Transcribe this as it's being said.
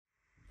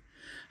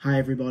Hi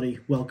everybody,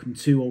 welcome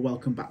to or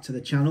welcome back to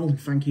the channel, and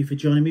thank you for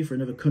joining me for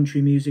another country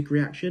music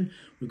reaction.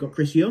 We've got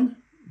Chris Young,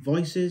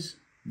 Voices.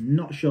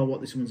 Not sure what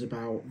this one's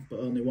about, but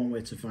only one way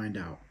to find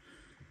out.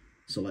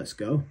 So let's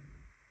go.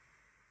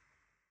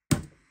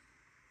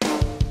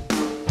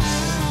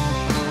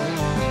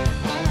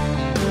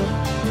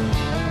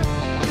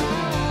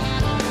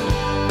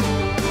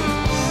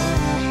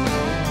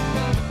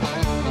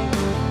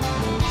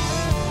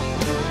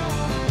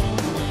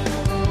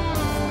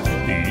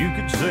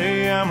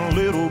 Say I'm a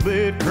little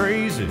bit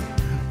crazy,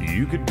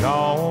 you could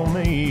call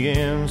me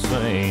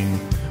insane.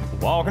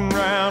 Walking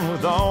around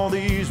with all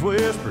these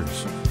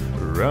whispers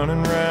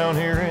running around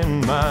here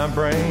in my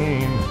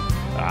brain.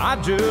 I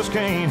just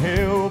can't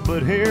help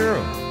but hear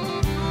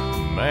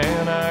them,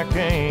 man, I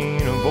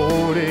can't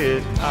avoid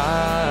it.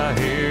 I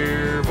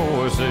hear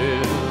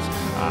voices,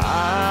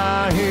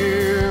 I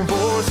hear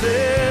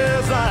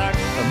voices like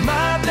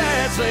my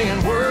dad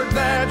saying work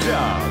that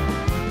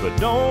job, but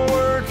don't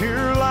work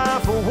your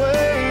life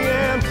away.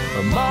 And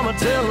mama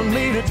telling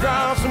me to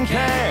drop some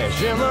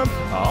cash in the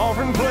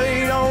offering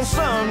plate on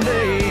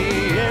Sunday.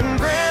 And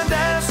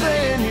granddad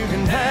saying you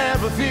can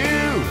have a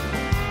few,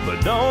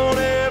 but don't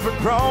ever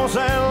cross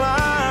that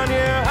line.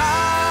 Yeah,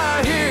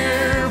 I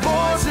hear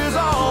voices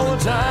all the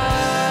time.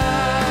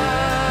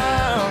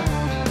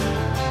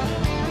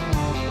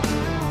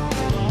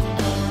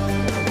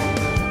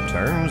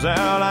 Turns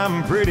out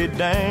I'm pretty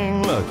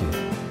dang lucky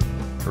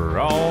for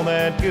all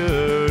that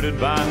good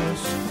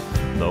advice.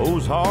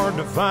 Those hard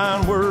to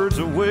find words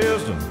of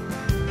wisdom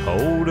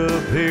hold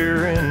up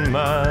here in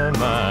my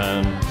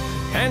mind.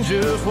 And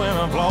just when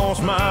I've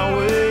lost my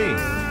way,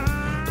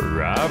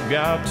 or I've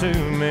got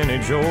too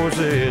many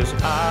choices,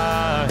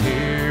 I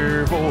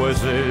hear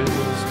voices,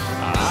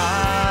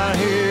 I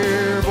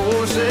hear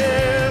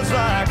voices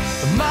like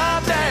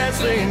my dad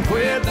saying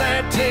quit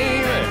that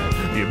team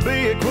and you'll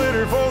be a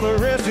quitter for the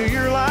rest of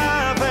your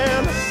life.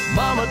 And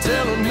mama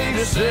telling me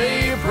to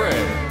say a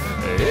prayer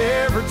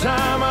every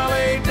time I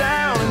lay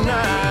down at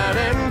night.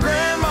 And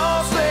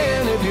grandma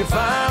saying if you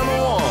find the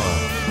one,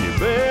 you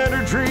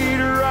better treat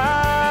her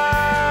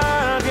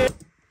right. Yeah.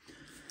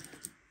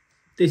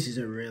 This is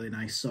a really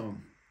nice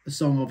song. The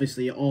song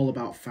obviously all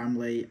about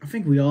family. I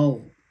think we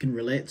all can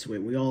relate to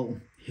it. We all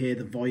hear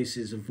the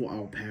voices of what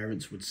our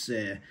parents would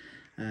say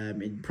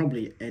in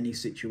probably any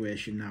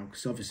situation now,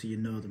 because obviously you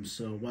know them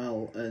so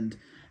well. And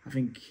I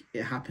think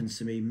it happens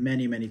to me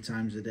many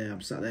times a day.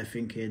 I'm sat there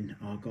thinking,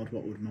 oh God,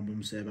 what would my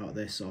mum say about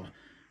this? Or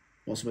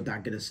what's my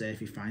dad going to say if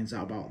he finds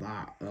out about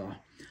that? Or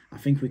I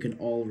think we can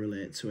all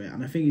relate to it.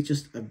 And I think it's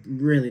just a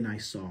really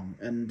nice song.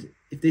 And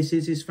if this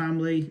is his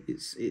family,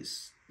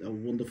 it's a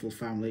wonderful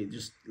family.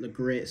 Just a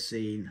great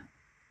scene.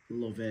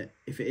 Love it.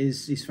 If it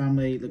is his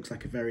family, it looks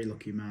like a very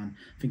lucky man.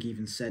 I think he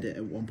even said it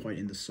at one point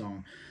in the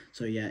song.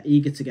 So yeah,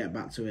 eager to get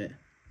back to it.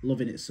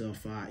 Loving it so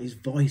far. His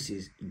voice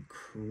is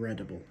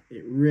incredible.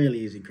 It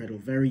really is incredible.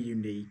 Very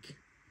unique.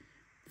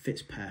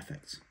 Fits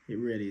perfect. It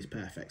really is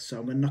perfect. So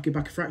I'm going to knock it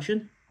back a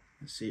fraction.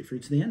 Let's see it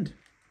through to the end.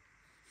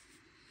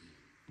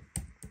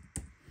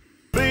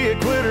 Be a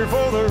quitter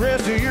for the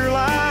rest of your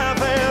life.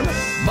 And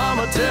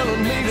mama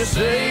telling me to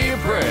say a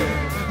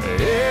prayer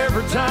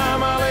every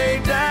time I lay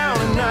down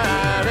at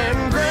night.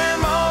 And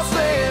grandma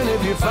saying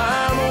if you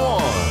find the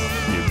one,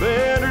 you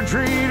better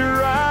treat her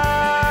right.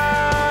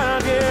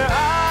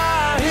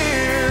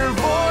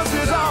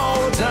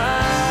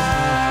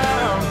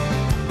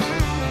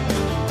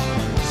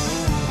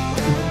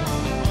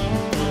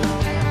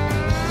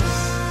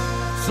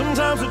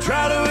 Sometimes I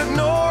try to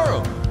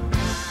ignore them,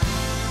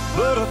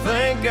 but I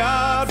thank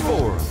God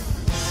for them,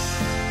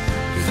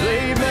 'cause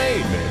they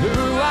made me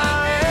who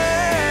I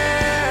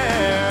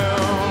am.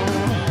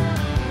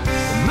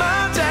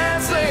 My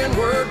dad saying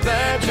work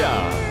that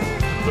job,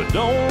 but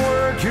don't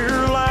work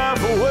your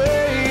life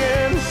away.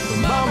 And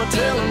mama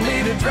telling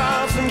me to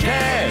drop some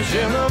cash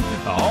in the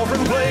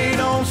offering plate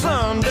on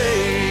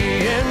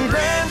Sunday. And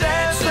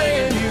granddad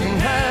saying you can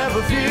have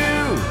a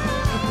few,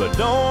 but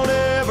don't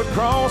ever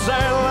cross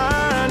that line.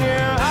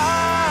 Yeah,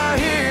 I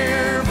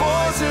hear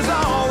voices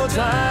all the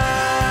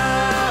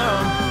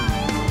time.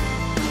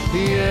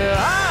 Yeah,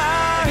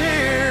 I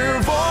hear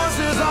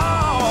voices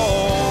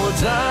all the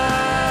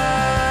time.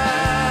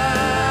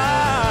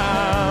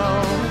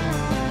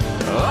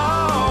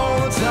 All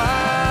the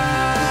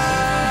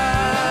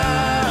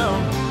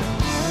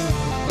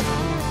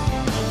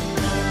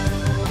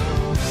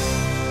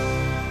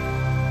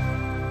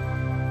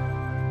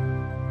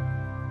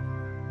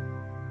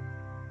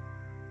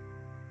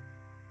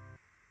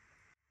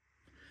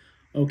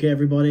Okay,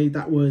 everybody,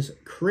 that was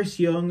Chris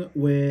Young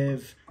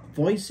with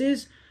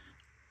Voices.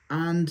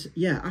 And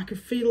yeah, I could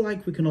feel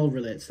like we can all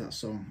relate to that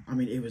song. I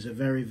mean, it was a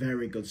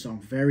very good song,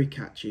 very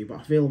catchy, but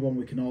I feel one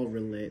we can all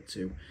relate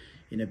to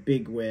in a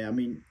big way. I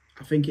mean,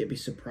 I think it'd be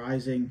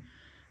surprising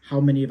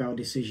how many of our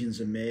decisions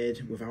are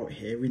made without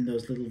hearing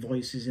those little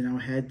voices in our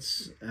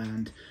heads,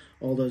 and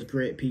all those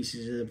great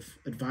pieces of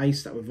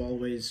advice that we've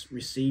always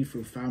received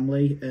through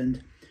family.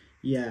 And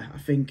yeah, I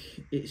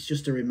think it's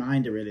just a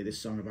reminder, really, this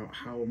song, about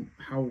how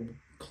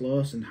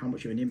close and how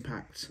much of an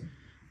impact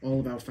all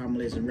of our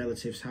families and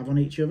relatives have on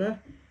each other.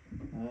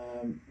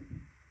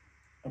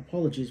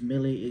 Apologies,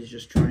 Millie is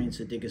just trying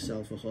to dig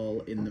herself a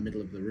hole in the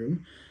middle of the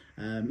room.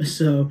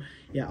 So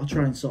yeah, I'll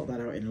try and sort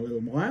that out in a little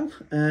while.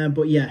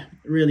 But yeah,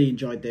 really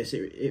enjoyed this.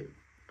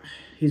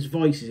 His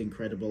voice is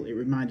incredible. It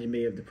reminded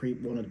me of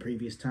one of the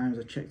previous times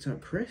I checked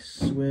out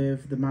Chris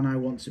with The Man I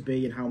Want to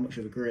Be, and how much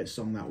of a great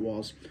song that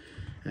was.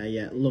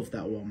 Yeah, love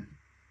that one.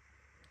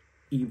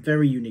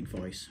 Very unique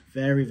voice,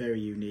 very,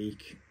 very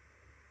unique.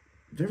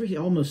 Very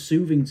almost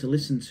soothing to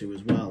listen to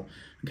as well,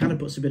 and kind of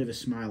puts a bit of a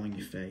smile on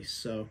your face.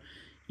 So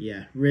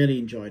yeah, really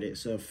enjoyed it.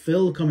 So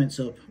fill the comments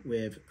up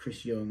with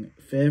Chris Young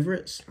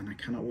favourites, and I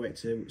cannot wait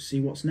to see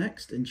what's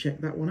next and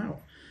check that one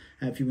out.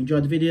 If you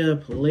enjoyed the video,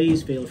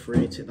 please feel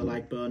free to hit the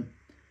like button.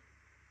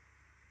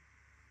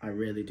 I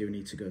really do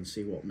need to go and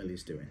see what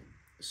Millie's doing,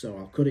 so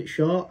I'll cut it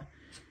short.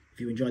 If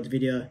you enjoyed the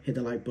video, hit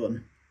the like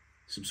button,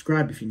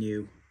 subscribe if you're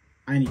new.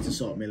 I need to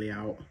sort Millie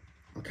out.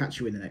 I'll catch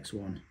you in the next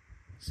one.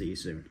 See you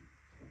soon.